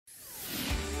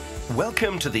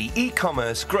Welcome to the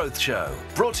e-commerce growth show,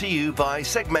 brought to you by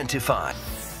Segmentify.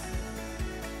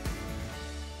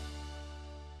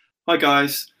 Hi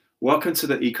guys, welcome to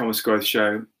the e-commerce growth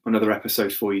show. Another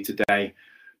episode for you today.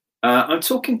 I'm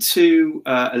talking to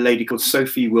a lady called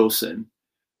Sophie Wilson,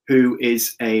 who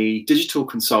is a digital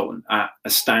consultant at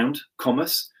Astound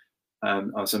Commerce,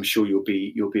 as I'm sure you'll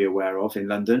be aware of, in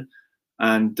London.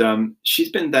 And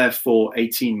she's been there for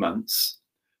 18 months.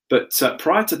 But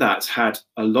prior to that, had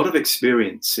a lot of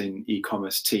experience in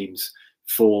e-commerce teams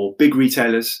for big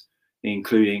retailers,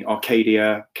 including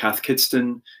Arcadia, Cath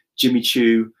Kidston, Jimmy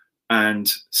Choo, and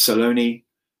Saloni,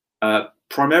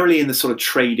 primarily in the sort of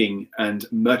trading and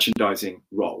merchandising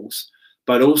roles,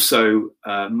 but also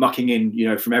mucking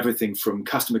in, from everything from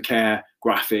customer care,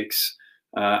 graphics,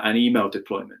 and email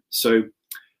deployment. So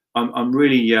I'm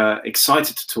really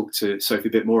excited to talk to Sophie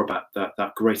a bit more about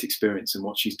that great experience and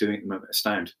what she's doing at the moment at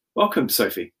Astound. Welcome,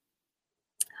 Sophie.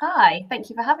 Hi, thank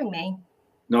you for having me.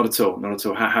 Not at all, not at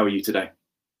all. How are you today?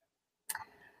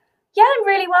 Yeah, I'm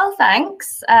really well,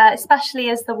 thanks, especially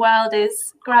as the world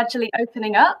is gradually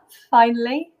opening up,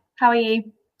 finally. How are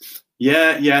you?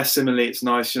 Yeah, similarly, it's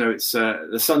nice. It's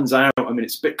the sun's out. I mean,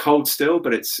 it's a bit cold still,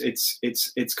 but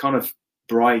it's kind of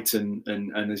bright and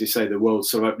as you say, the world's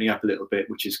sort of opening up a little bit,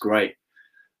 which is great.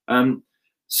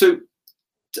 So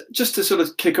just to sort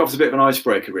of kick off as a bit of an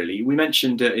icebreaker, really, we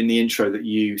mentioned in the intro that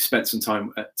you spent some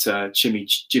time at Jimmy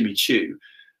Choo.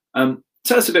 Tell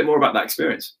us a bit more about that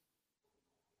experience.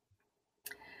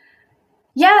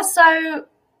 Yeah, so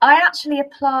I actually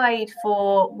applied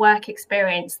for work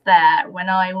experience there when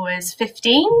I was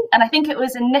 15, and I think it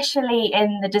was initially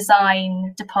in the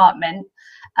design department.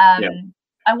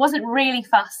 I wasn't really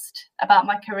fussed about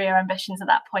my career ambitions at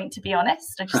that point, to be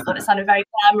honest. I just thought it sounded very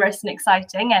glamorous and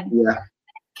exciting, and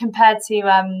compared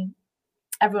to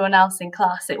everyone else in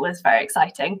class, it was very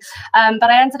exciting. But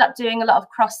I ended up doing a lot of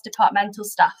cross-departmental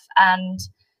stuff and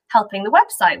helping the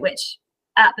website, which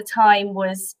at the time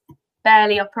was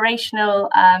barely operational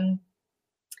and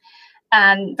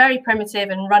very primitive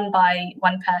and run by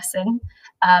one person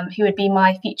who would be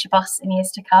my future boss in years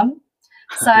to come.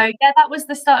 So yeah, that was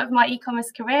the start of my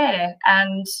e-commerce career,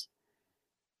 and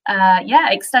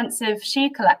extensive shoe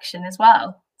collection as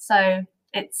well. So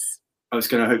it's. I was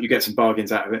going to hope you get some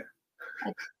bargains out of it.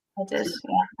 I did,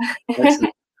 yeah.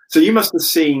 So you must have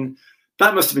seen,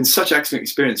 that must have been such an excellent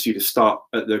experience for you to start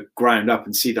at the ground up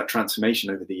and see that transformation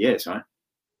over the years, right?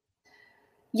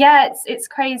 Yeah, it's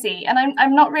crazy, and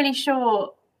I'm not really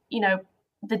sure,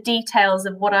 the details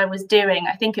of what I was doing.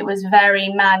 I think it was very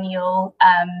manual.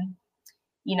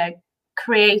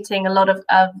 Creating a lot of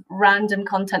random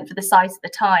content for the site at the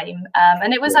time.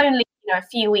 And it was only, a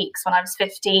few weeks when I was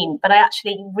 15, but I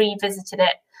actually revisited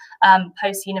it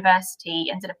post-university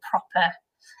and did a proper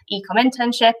e-com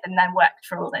internship and then worked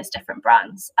for all those different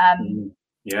brands.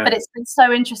 But it's been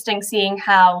so interesting seeing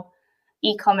how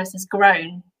e-commerce has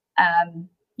grown and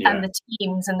the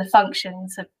teams and the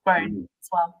functions have grown as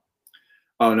well.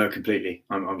 Oh, no, completely.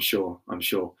 I'm sure.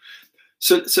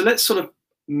 So let's sort of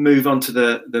move on to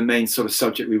the main sort of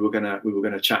subject we were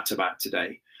gonna chat about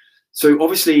today. So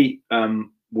obviously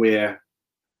we're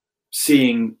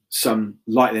seeing some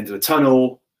light at the end of the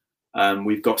tunnel.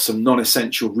 We've got some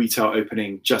non-essential retail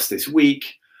opening just this week,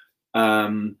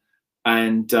 so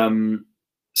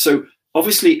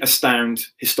obviously Astound,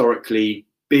 historically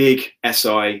big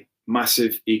SI,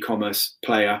 massive e-commerce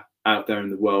player out there in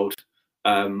the world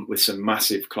with some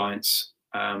massive clients,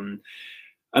 and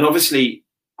obviously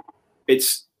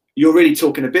you're really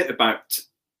talking a bit about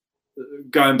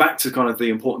going back to kind of the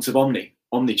importance of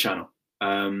omni-channel,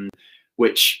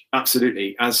 which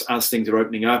absolutely, as things are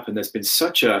opening up, and there's been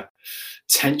such a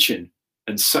tension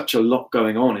and such a lot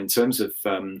going on in terms of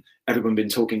everyone been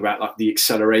talking about like the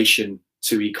acceleration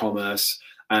to e-commerce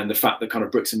and the fact that kind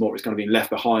of bricks and mortar is kind of being left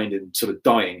behind and sort of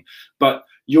dying. But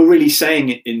you're really saying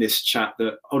in this chat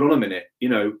that, hold on a minute,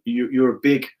 you're a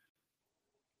big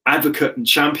advocate and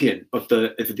champion of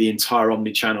the entire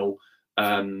omni-channel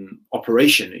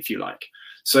operation, if you like.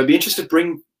 So I'd be interested to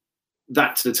bring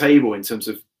that to the table in terms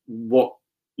of what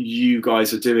you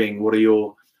guys are doing. What are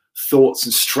your thoughts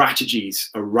and strategies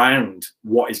around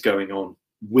what is going on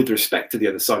with respect to the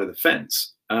other side of the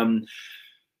fence?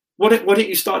 Why don't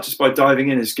you start just by diving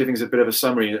in and just giving us a bit of a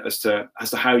summary as to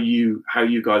how you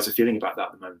guys are feeling about that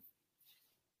at the moment?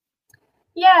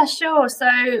 Yeah, sure. So,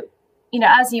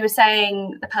 as you were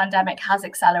saying, the pandemic has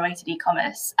accelerated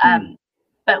e-commerce.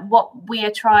 But what we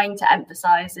are trying to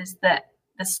emphasize is that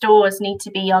the stores need to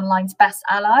be online's best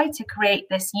ally to create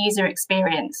this user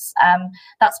experience.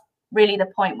 That's really the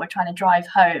point we're trying to drive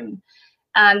home.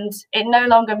 And it no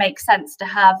longer makes sense to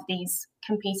have these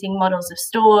competing models of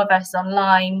store versus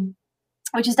online,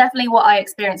 which is definitely what I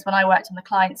experienced when I worked on the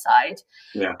client side.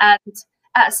 Yeah. And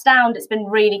at Astound, it's been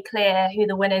really clear who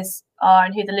the winners are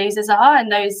and who the losers are,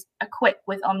 and those equipped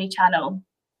with omnichannel,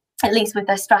 at least with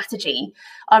their strategy,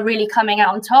 are really coming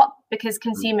out on top, because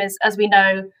consumers, as we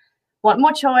know, want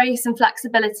more choice and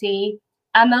flexibility,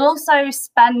 and they'll also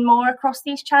spend more across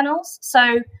these channels.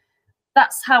 So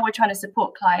that's how we're trying to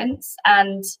support clients.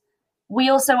 And we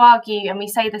also argue, and we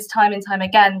say this time and time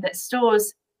again, that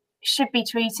stores should be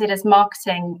treated as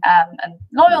marketing and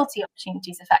loyalty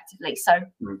opportunities effectively. So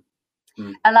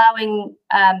allowing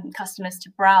customers to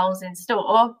browse in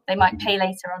store, they might pay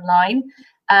later online.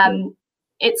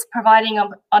 It's providing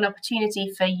an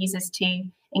opportunity for users to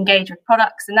engage with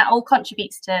products, and that all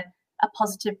contributes to a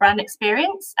positive brand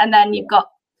experience. And then you've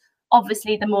got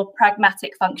obviously the more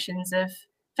pragmatic functions of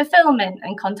fulfillment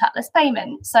and contactless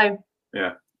payment. So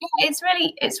it's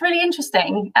really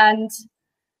interesting. And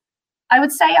I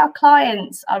would say our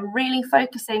clients are really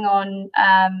focusing on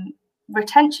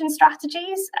retention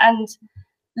strategies and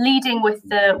leading with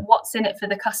the what's in it for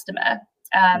the customer,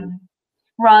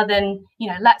 rather than,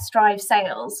 let's drive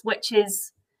sales, which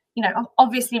is,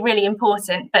 obviously really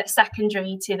important, but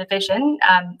secondary to the vision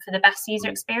for the best user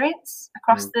experience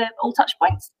across all touch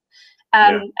points.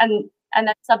 And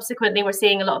then subsequently, we're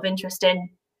seeing a lot of interest in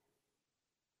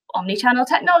omnichannel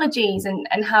technologies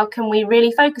and how can we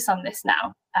really focus on this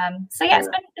now.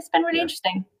 It's been really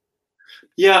interesting.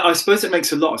 Yeah, I suppose it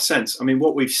makes a lot of sense. I mean,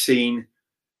 what we've seen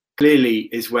clearly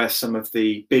is where some of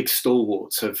the big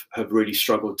stalwarts have really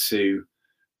struggled to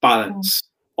balance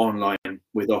online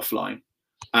with offline,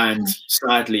 and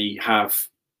sadly have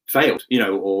failed,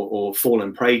 or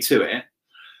fallen prey to it.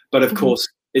 But of course,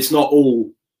 it's not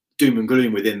all doom and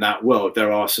gloom within that world.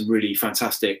 There are some really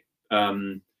fantastic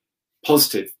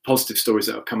positive stories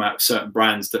that have come out of certain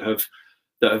brands that have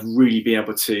really been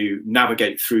able to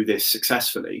navigate through this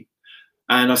successfully.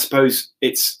 And I suppose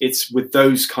it's with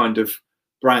those kind of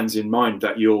brands in mind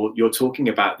that you're talking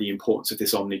about the importance of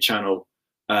this omni-channel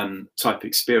type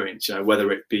experience.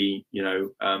 Whether it be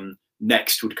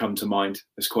Next would come to mind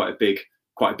as quite a big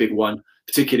one.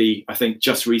 Particularly, I think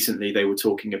just recently they were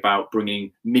talking about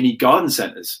bringing mini garden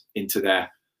centres into their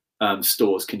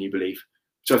stores. Can you believe?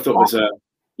 Which I thought was a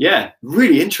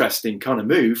really interesting kind of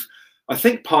move. I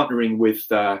think partnering with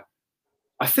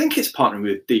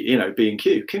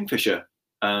B&Q, Kingfisher,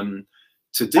 to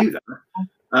do that.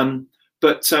 I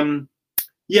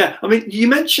mean, you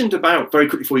mentioned about, very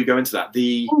quickly before you go into that,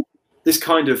 this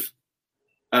kind of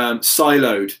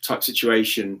siloed type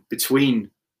situation between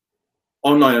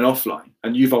online and offline,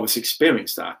 and you've obviously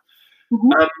experienced that.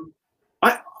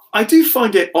 I do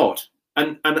find it odd,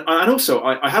 and also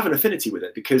I have an affinity with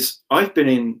it, because I've been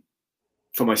in,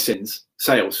 for my sins,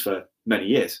 sales for many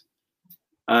years,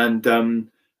 and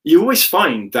you always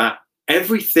find that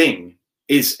everything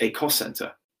is a cost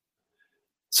center.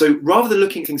 So rather than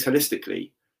looking at things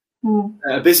holistically,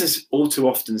 a business all too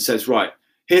often says, right,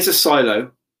 here's a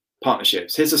silo,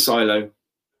 partnerships, here's a silo,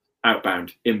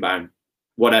 outbound, inbound,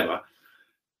 whatever.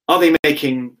 Are they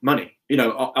making money?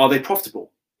 Are they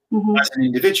profitable as an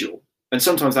individual? And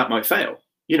sometimes that might fail,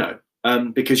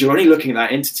 because you're only looking at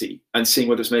that entity and seeing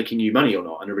whether it's making you money or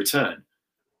not and a return.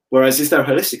 Whereas, is there a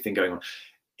holistic thing going on?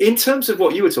 In terms of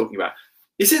what you were talking about,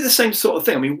 is it the same sort of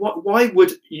thing? I mean, why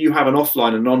would you have an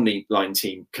offline and online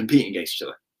team competing against each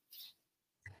other?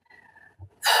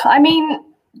 I mean,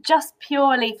 just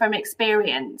purely from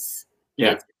experience,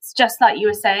 it's just like you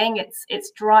were saying,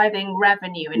 it's driving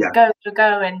revenue and go,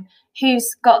 and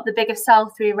who's got the biggest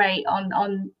sell-through rate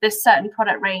on this certain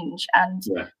product range, and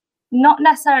not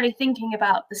necessarily thinking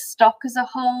about the stock as a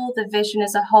whole, the vision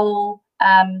as a whole.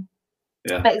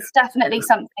 But it's definitely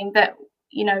something that,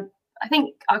 I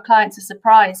think our clients are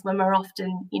surprised when we're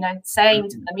often, saying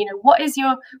to them, what is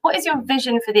your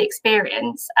vision for the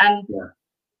experience, and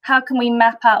how can we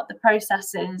map out the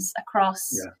processes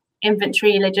across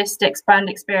inventory, logistics, brand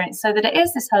experience, so that it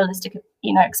is this holistic,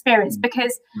 experience,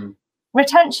 because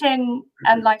retention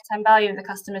and lifetime value of the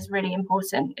customer is really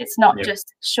important. It's not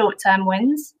just short-term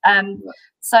wins.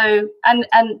 So, and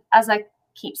as I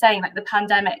keep saying, like, the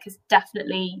pandemic has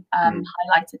definitely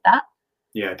highlighted that.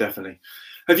 Yeah, definitely.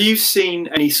 Have you seen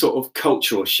any sort of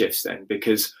cultural shifts then?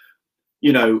 Because,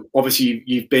 obviously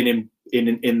you've been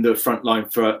in the front line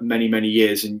for many, many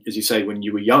years. And as you say, when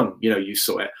you were young, you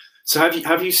saw it. So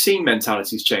have you seen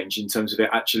mentalities change in terms of it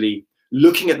actually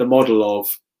looking at the model of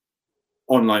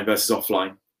online versus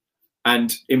offline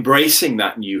and embracing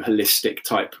that new holistic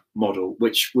type model,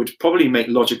 which would probably make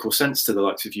logical sense to the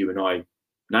likes of you and I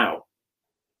now?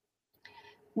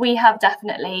 We have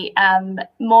definitely.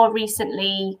 More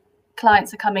recently,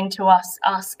 clients are coming to us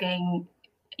asking,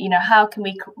 how can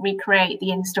we recreate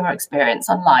the in-store experience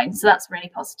online? So that's really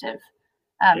positive.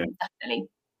 Definitely.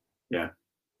 Yeah.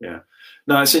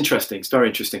 No, it's interesting. It's very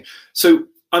interesting. So,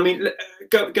 I mean,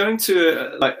 going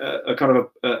to a kind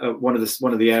of one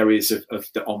of the areas of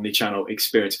the omni-channel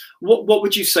experience. What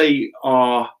would you say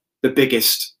are the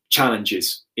biggest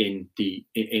challenges in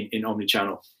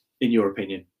omni-channel, in your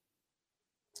opinion?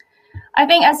 I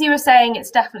think, as you were saying,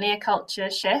 it's definitely a culture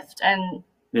shift, and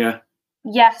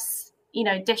yes,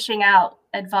 dishing out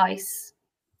advice,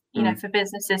 for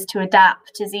businesses to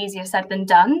adapt is easier said than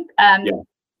done.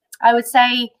 I would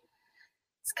say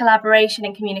it's collaboration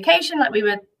and communication, like we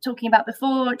were talking about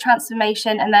before,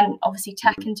 transformation, and then obviously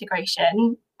tech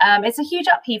integration. It's a huge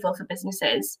upheaval for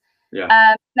businesses.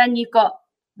 Then you've got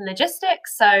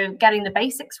logistics, so getting the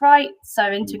basics right,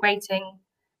 so integrating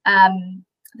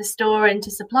the store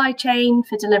into supply chain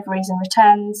for deliveries and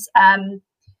returns.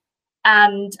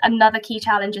 And another key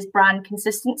challenge is brand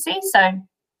consistency. So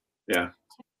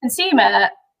consumer,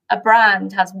 a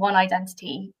brand has one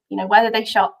identity, whether they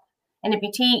shop in a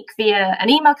boutique via an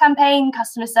email campaign,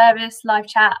 customer service, live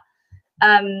chat,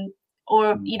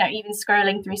 or even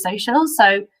scrolling through socials.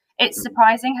 So it's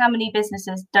surprising how many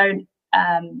businesses don't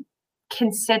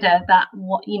consider that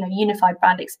what unified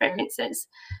brand experiences.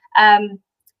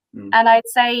 And I'd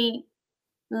say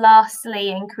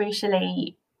lastly and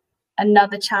crucially,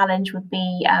 another challenge would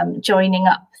be joining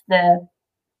up the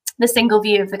single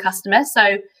view of the customer.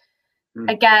 So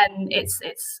again,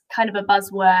 it's kind of a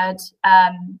buzzword,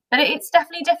 but it's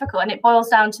definitely difficult, and it boils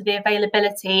down to the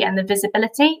availability and the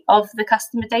visibility of the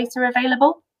customer data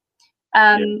available,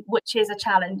 which is a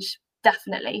challenge,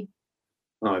 definitely.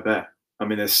 Oh, I bet. I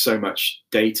mean, there's so much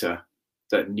data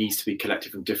that needs to be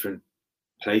collected from different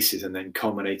places and then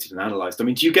culminated and analyzed. I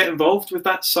mean, do you get involved with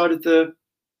that side of the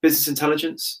business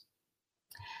intelligence?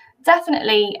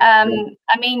 Definitely. I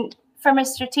mean, from a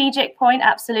strategic point,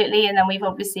 absolutely. And then we've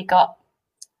obviously got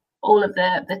all of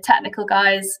the technical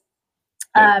guys.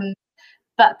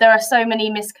 But there are so many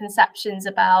misconceptions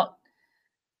about,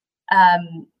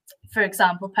 for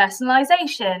example,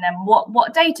 personalization and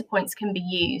what data points can be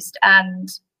used. And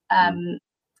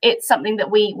it's something that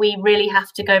we really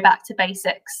have to go back to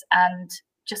basics and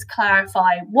just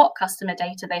clarify what customer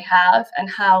data they have and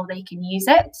how they can use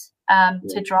it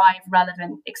to drive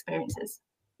relevant experiences.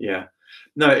 Yeah.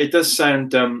 No, it does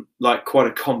sound like quite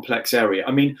a complex area.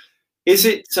 I mean, is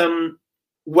it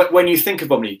when you think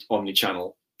of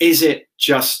omni-channel, is it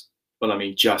just? Well, I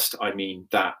mean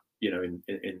that in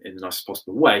the nicest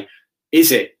possible way.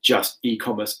 Is it just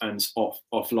e-commerce and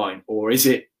offline, or is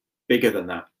it bigger than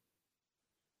that?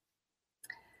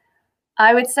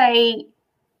 I would say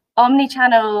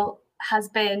omni-channel has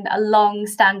been a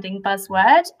long-standing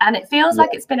buzzword, and it feels like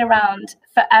it's been around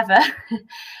forever.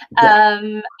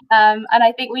 And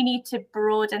I think we need to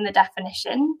broaden the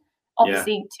definition,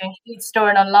 obviously, to include store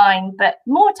and online, but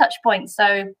more touch points.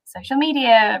 So social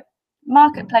media,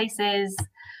 marketplaces,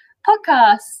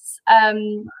 podcasts,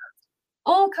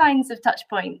 all kinds of touch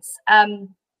points. And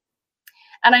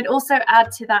I'd also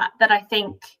add to that I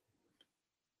think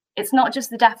it's not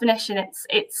just the definition,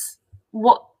 it's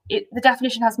what the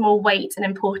definition has more weight and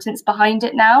importance behind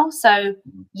it now. So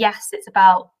yes, it's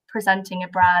about presenting a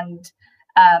brand,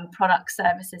 products,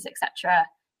 services, etc.,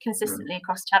 consistently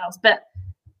across channels. But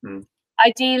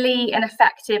ideally, an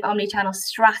effective omni-channel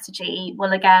strategy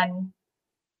will again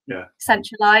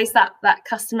centralize that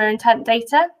customer intent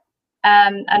data,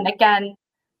 and again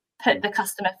put the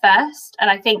customer first. And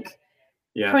I think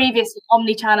previously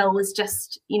omni-channel was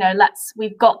just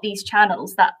we've got these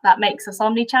channels that makes us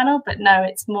omni-channel, but no,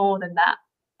 it's more than that.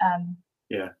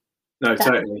 No,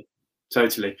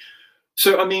 totally.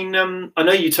 So I mean, I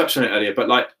know you touched on it earlier, but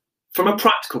like from a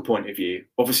practical point of view,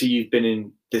 obviously you've been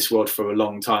in this world for a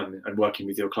long time and working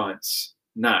with your clients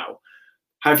now.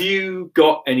 Have you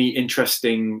got any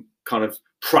interesting kind of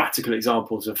practical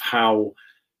examples of how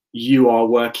you are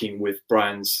working with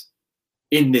brands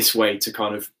in this way to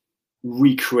kind of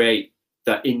recreate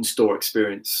that in-store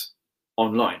experience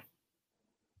online?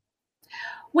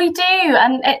 We do,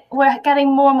 and we're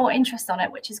getting more and more interest on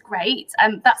it, which is great.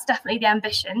 That's definitely the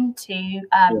ambition, to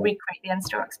recreate the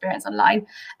in-store experience online.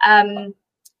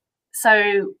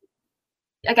 So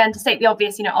again, to state the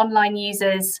obvious, online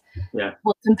users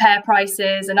will compare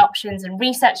prices and options and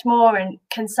research more and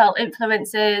consult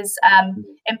influencers.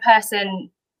 In person,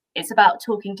 it's about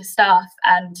talking to staff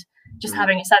and just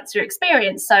having a sensory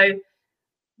experience. So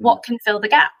what can fill the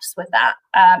gaps with that?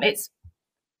 It's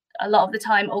a lot of the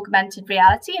time augmented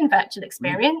reality and virtual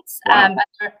experience.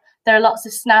 There are lots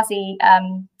of snazzy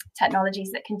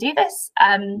technologies that can do this.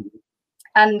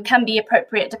 and can be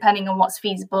appropriate depending on what's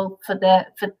feasible for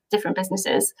different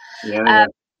businesses.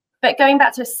 But going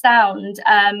back to Astound,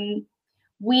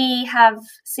 we have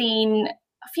seen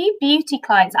a few beauty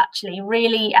clients actually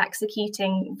really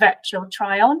executing virtual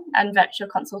try-on and virtual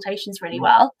consultations really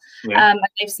well.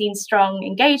 They've seen strong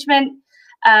engagement.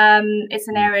 It's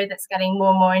an area that's getting more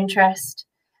and more interest.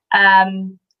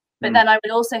 But then I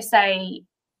would also say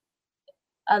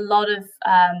a lot of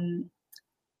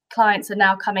clients are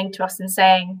now coming to us and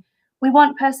saying, we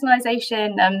want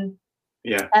personalization.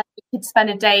 We could spend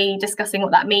a day discussing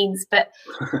what that means, but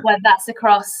whether that's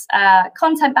across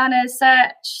content banners,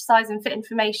 search, size and fit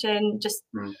information, just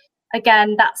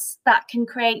again, that can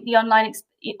create the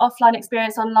offline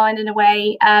experience online in a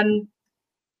way. And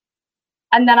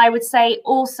then I would say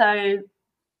also,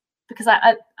 because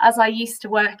as I used to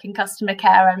work in customer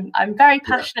care, I'm very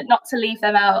passionate not to leave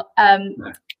them out.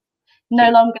 No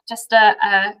longer just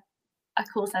a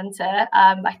call center.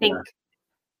 I think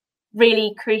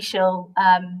really crucial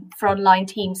for online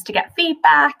teams to get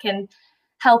feedback and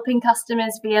helping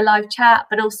customers via live chat,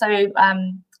 but also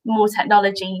more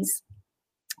technologies.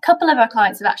 A couple of our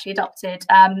clients have actually adopted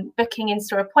booking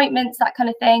in-store appointments, that kind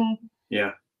of thing.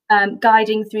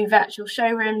 Guiding through virtual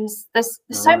showrooms. There's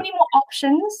so many more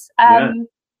options.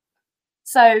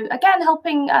 So again,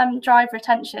 helping drive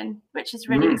retention, which is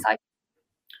really exciting.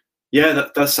 Yeah,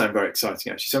 that does sound very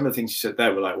exciting, actually. Some of the things you said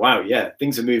there were like, wow, yeah,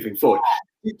 things are moving forward.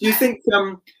 Do you think,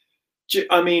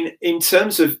 I mean, in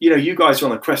terms of, you guys are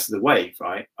on the crest of the wave,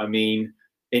 right? I mean,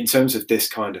 in terms of this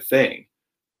kind of thing,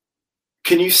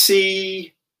 can you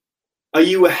see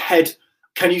ahead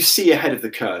of the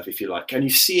curve, if you like? Can you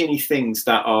see any things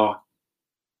that are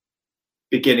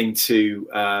beginning to,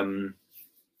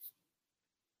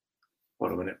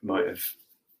 hold on a minute,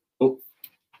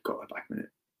 got that back a minute.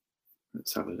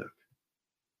 Let's have a look.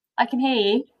 I can hear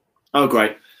you. Oh,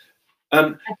 great.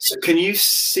 So can you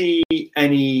see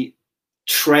any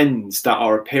trends that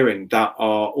are appearing that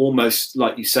are almost,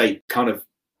 like you say, kind of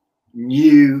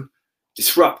new,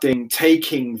 disrupting,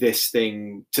 taking this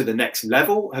thing to the next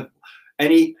level? Have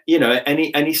any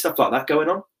stuff like that going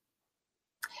on?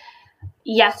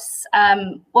 Yes.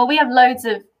 Well, we have loads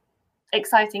of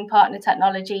exciting partner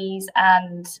technologies,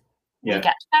 and we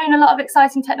get shown a lot of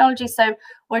exciting technologies, so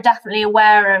we're definitely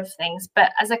aware of things.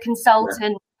 But as a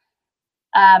consultant,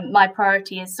 my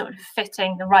priority is sort of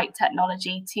fitting the right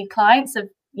technology to clients of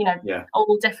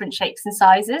all different shapes and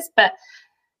sizes. But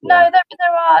no,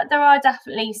 there are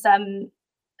definitely some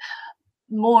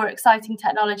more exciting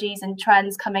technologies and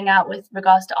trends coming out with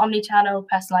regards to omnichannel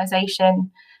personalization.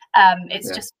 It's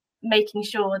just making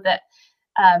sure that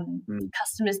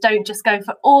customers don't just go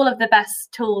for all of the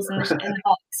best tools in the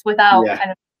box without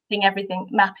kind of doing everything,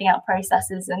 mapping out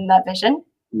processes and their vision.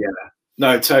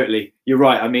 No, totally, you're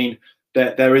right. I mean,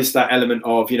 there is that element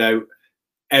of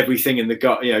everything in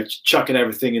the chucking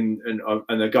everything in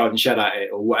the garden shed at it,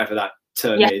 or whatever that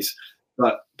term is.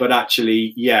 But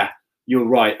actually, you're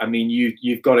right. I mean,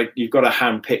 you've got to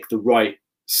handpick the right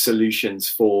solutions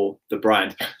for the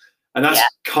brand, and that's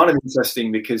kind of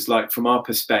interesting because, like, from our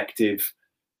perspective,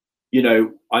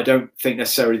 I don't think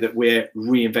necessarily that we're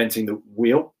reinventing the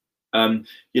wheel.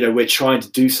 We're trying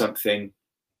to do something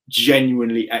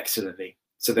genuinely excellently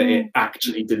so that it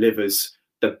actually delivers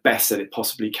the best that it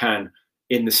possibly can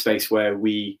in the space where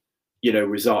we,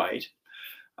 reside.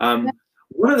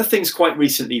 One of the things quite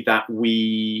recently that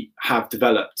we have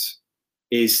developed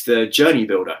is the journey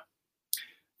builder.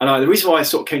 And the reason why it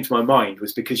sort of came to my mind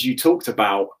was because you talked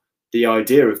about the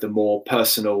idea of the more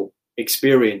personal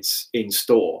experience in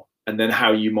store, and then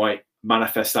how you might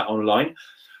manifest that online.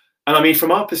 And I mean,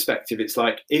 from our perspective, it's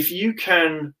like, if you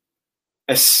can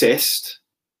assist,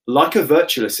 like a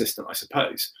virtual assistant, I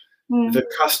suppose, the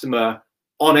customer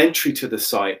on entry to the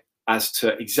site as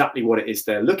to exactly what it is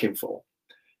they're looking for,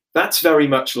 that's very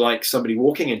much like somebody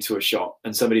walking into a shop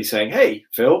and somebody saying, hey,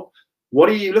 Phil, what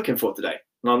are you looking for today?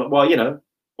 And I'm like, well,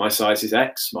 my size is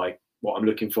X, what I'm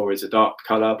looking for is a dark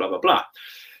color, blah, blah, blah.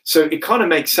 So it kind of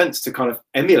makes sense to kind of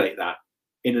emulate that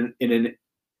in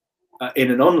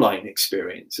an online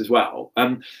experience as well.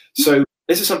 So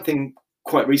this is something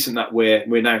quite recent that we're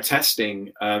now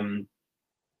testing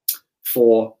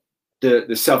for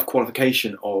the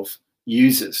self-qualification of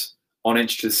users on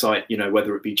entry to the site,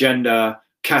 whether it be gender,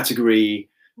 category,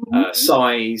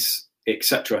 size,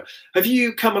 etc. Have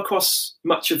you come across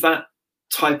much of that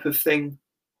type of thing?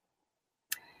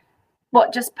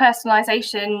 What, just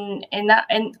personalization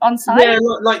on site? Yeah,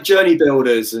 like journey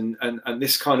builders and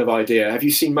this kind of idea. Have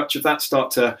you seen much of that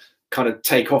start to kind of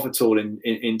take off at all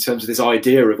in terms of this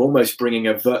idea of almost bringing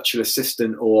a virtual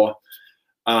assistant or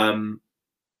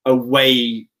a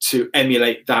way to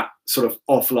emulate that sort of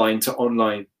offline to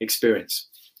online experience?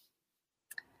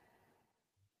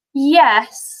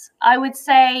 Yes, I would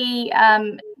say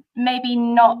maybe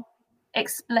not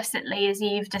explicitly as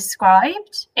you've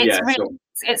described. It's Yeah, really, sure.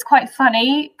 it's quite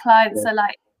funny. Clients Yeah. are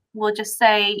like, will just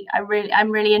say,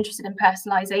 I'm really interested in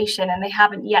personalization, and they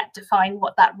haven't yet defined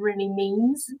what that really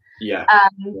means. Yeah.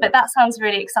 But that sounds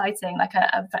really exciting, like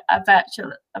a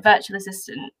virtual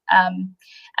assistant.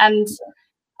 And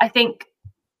I think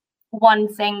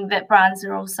one thing that brands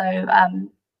are also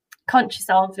conscious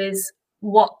of is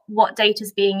what data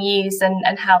is being used,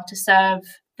 and how to serve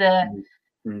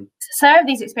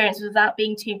these experiences without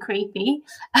being too creepy.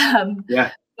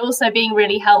 Yeah. Also being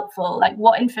really helpful, like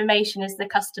what information is the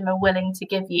customer willing to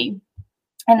give you,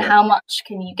 and how much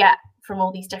can you get from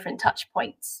all these different touch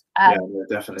points.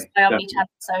 Definitely. So omnichannel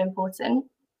is so important.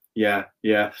 Yeah.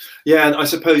 And I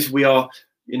suppose we are,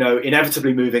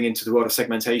 inevitably moving into the world of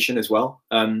segmentation as well,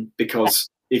 because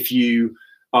if you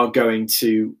are going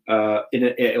to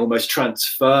almost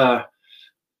transfer,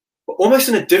 almost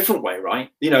in a different way,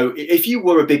 right? If you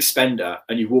were a big spender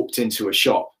and you walked into a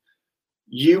shop,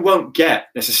 you won't get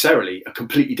necessarily a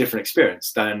completely different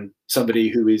experience than somebody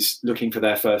who is looking for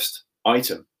their first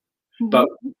item. But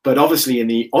obviously in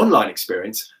the online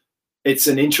experience, it's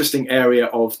an interesting area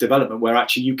of development where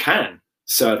actually you can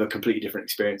serve a completely different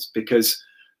experience, because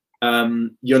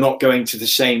you're not going to the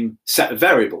same set of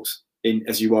variables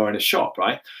as you are in a shop,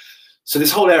 right? So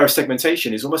this whole area of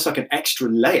segmentation is almost like an extra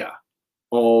layer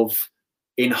of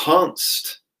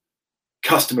enhanced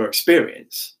customer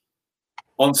experience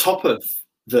on top of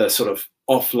the sort of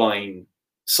offline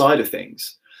side of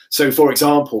things. So for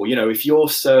example, if you're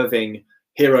serving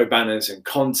hero banners and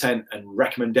content and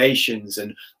recommendations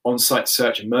and on-site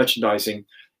search and merchandising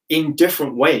in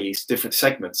different ways, different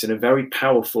segments, in a very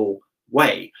powerful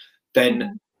way,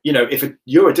 then if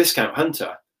you're a discount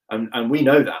hunter, and we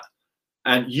know that,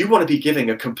 and you want to be giving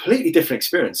a completely different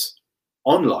experience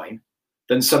online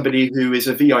than somebody who is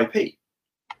a VIP.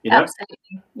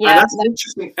 Absolutely. Yeah. And that's an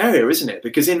interesting area, isn't it?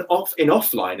 Because in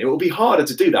offline, it will be harder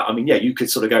to do that. I mean, you could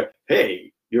sort of go,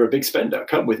 hey, you're a big spender,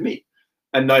 come with me.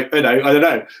 And like, I don't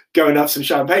know, go and have some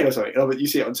champagne or something. But you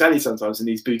see it on telly sometimes in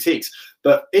these boutiques.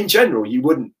 But in general, you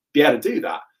wouldn't be able to do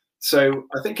that. So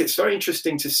I think it's very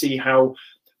interesting to see how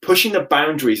pushing the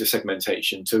boundaries of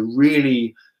segmentation to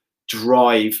really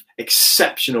drive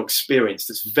exceptional experience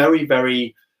that's very,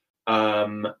 very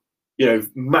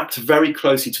mapped very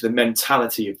closely to the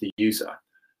mentality of the user.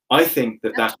 I think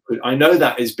I know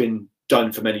that has been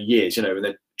done for many years, and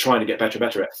they're trying to get better and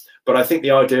better at it. But I think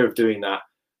the idea of doing that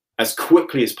as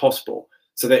quickly as possible,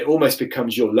 so that it almost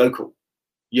becomes your local.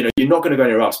 You're not going to go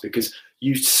anywhere else, because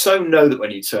you so know that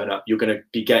when you turn up, you're going to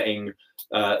be getting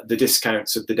the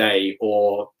discounts of the day,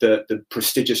 or the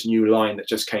prestigious new line that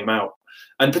just came out.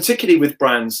 And particularly with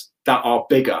brands that are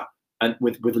bigger and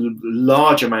with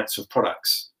large amounts of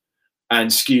products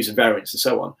and SKUs and variants and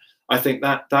so on, I think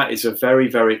that is a very,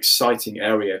 very exciting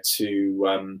area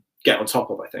to get on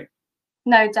top of, I think.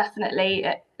 No, definitely,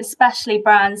 especially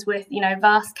brands with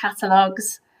vast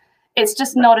catalogs. It's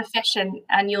just not efficient,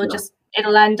 and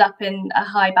it'll end up in a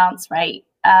high bounce rate.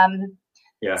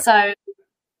 So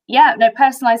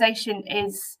personalization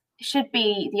should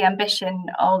be the ambition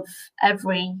of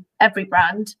every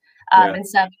brand, and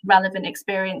serving relevant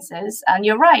experiences. And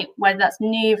you're right, whether that's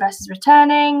new versus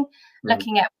returning,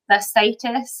 looking at their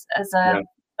status as a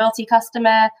loyalty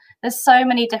customer. There's so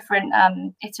many different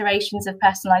iterations of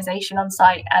personalization on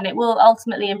site, and it will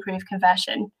ultimately improve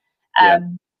conversion.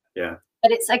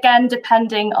 But it's, again,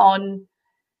 depending on,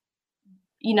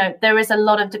 there is a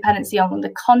lot of dependency on the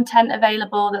content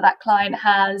available that client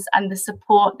has and the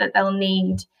support that they'll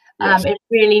need. It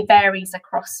really varies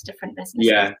across different businesses.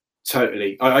 Yeah,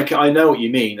 totally. I know what you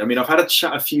mean. I mean, I've had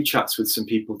a few chats with some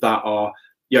people that are,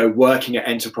 working at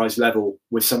enterprise level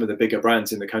with some of the bigger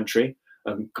brands in the country,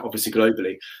 obviously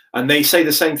globally. And they say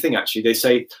the same thing, actually. They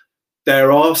say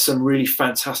there are some really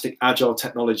fantastic agile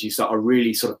technologies that are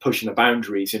really sort of pushing the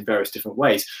boundaries in various different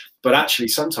ways. But actually,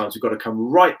 sometimes we've got to come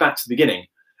right back to the beginning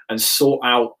and sort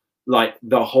out like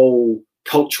the whole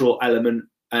cultural element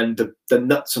and the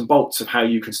nuts and bolts of how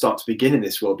you can start to begin in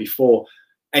this world before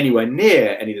anywhere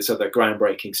near any of this other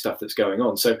groundbreaking stuff that's going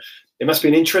on. So it must be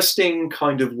an interesting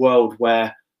kind of world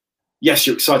where, yes,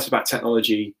 you're excited about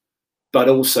technology, but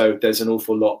also there's an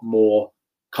awful lot more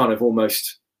kind of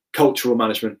almost cultural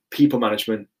management, people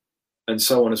management, and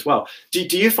so on as well. Do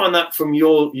you find that from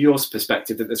your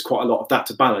perspective that there's quite a lot of that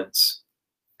to balance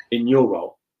in your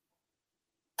role?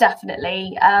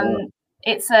 Definitely.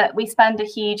 We spend a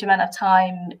huge amount of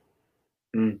time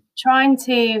trying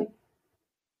to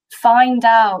find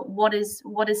out what is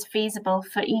feasible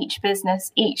for each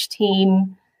business, each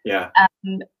team. Yeah.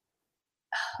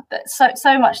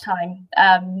 So much time.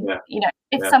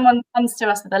 If someone comes to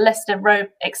us with a list of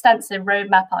extensive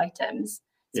roadmap items,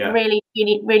 really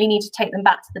need to take them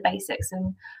back to the basics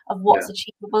and of what's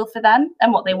achievable for them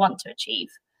and what they want to achieve.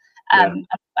 And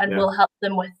we'll help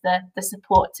them with the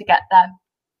support to get there.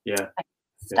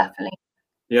 Definitely.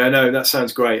 Yeah, no, that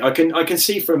sounds great. I can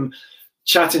see from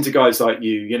chatting to guys like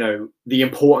you, the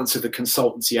importance of the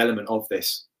consultancy element of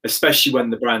this, especially when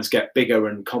the brands get bigger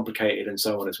and complicated and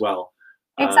so on as well.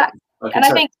 Exactly.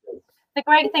 I think the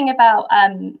great thing about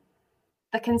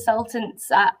the consultants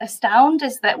at Astound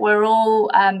is that we're all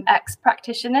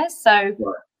ex-practitioners, so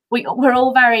we're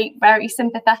all very, very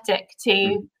sympathetic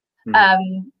to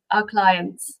our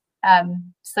clients.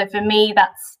 So for me,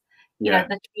 that's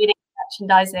the trading,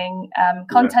 merchandising,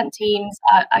 content teams.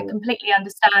 I completely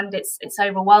understand it's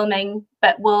overwhelming,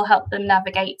 but we'll help them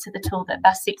navigate to the tool that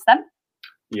best suits them.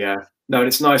 Yeah. No, and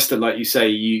it's nice that, like you say,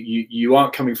 you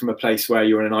aren't coming from a place where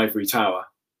you're in an ivory tower.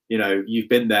 You've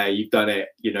been there, you've done it.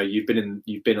 You've been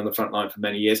on the front line for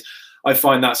many years. I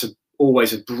find that's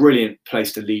always a brilliant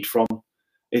place to lead from.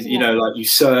 Like you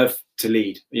serve to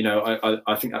lead.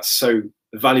 I think that's so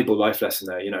a valuable life lesson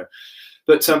there.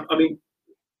 But so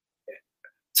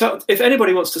if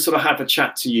anybody wants to sort of have a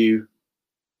chat to you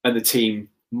and the team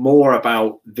more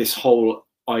about this whole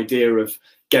idea of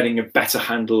getting a better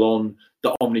handle on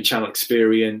the omni-channel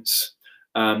experience,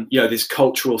 this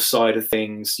cultural side of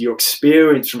things, your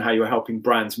experience from how you're helping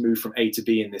brands move from A to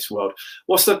B in this world,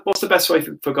 what's the best way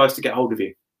for guys to get hold of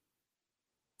you?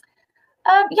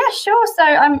 Sure. So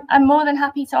I'm more than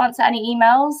happy to answer any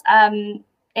emails.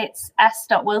 It's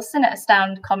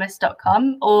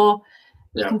s.wilson@astoundcommerce.com, or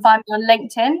you can find me on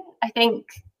LinkedIn. I think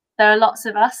there are lots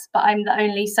of us, but I'm the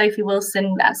only Sophie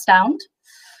Wilson at Astound.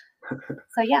 So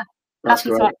happy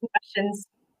to answer questions.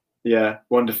 Yeah,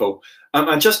 wonderful.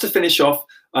 And just to finish off,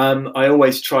 I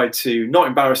always try to not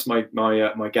embarrass my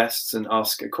guests and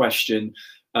ask a question.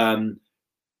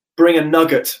 Bring a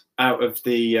nugget out of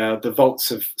the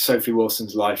vaults of Sophie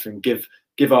Wilson's life and give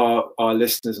our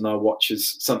listeners and our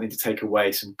watchers something to take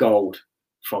away, some gold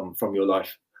from your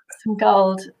life. Some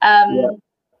gold.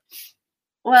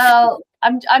 Well,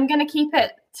 I'm going to keep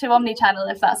it to omnichannel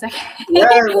if that's okay.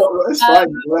 Yeah, well, that's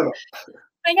fine. Whatever.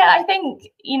 But I think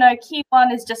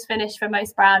Q1 is just finished for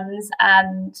most brands,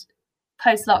 and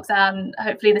post lockdown,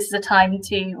 hopefully this is a time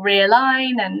to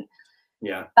realign and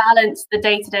balance the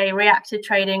day-to-day reactive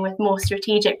trading with more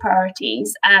strategic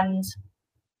priorities. And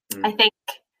I think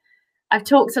I've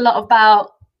talked a lot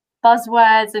about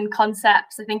buzzwords and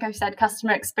concepts. I think I've said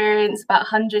customer experience about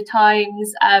 100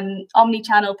 times,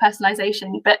 omni-channel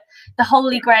personalization, but the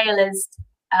holy grail is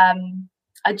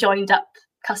a joined up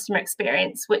customer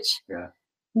experience, which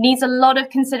needs a lot of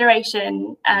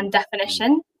consideration and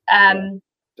definition.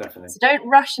 Definitely. So don't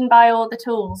rush and buy all the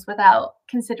tools without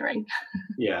considering.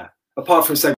 Apart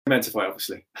from Segmentify,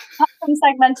 obviously. Apart from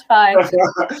Segmentify.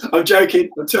 I'm joking.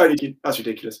 I'm totally kidding. That's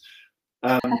ridiculous.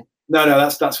 No,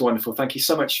 that's wonderful. Thank you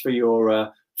so much for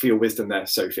your wisdom there,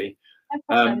 Sophie. No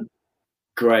problem.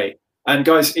 Great. And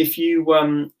guys, if you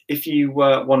want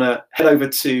to head over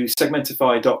to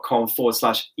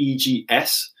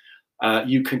segmentify.com/EGS,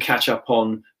 you can catch up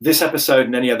on this episode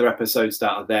and any other episodes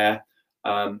that are there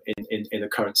in the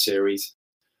current series.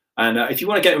 And if you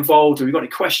want to get involved or you've got any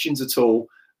questions at all,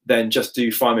 then just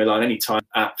do find me a line anytime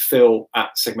at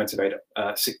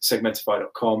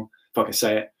Phill@segmentify.com, if I can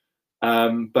say it.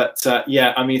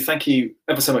 Thank you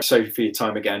ever so much, Sophie, for your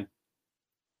time again.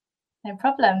 No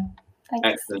problem. Thanks.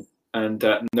 Excellent. And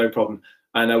no problem.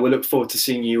 And we'll look forward to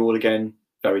seeing you all again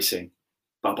very soon.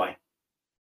 Bye-bye.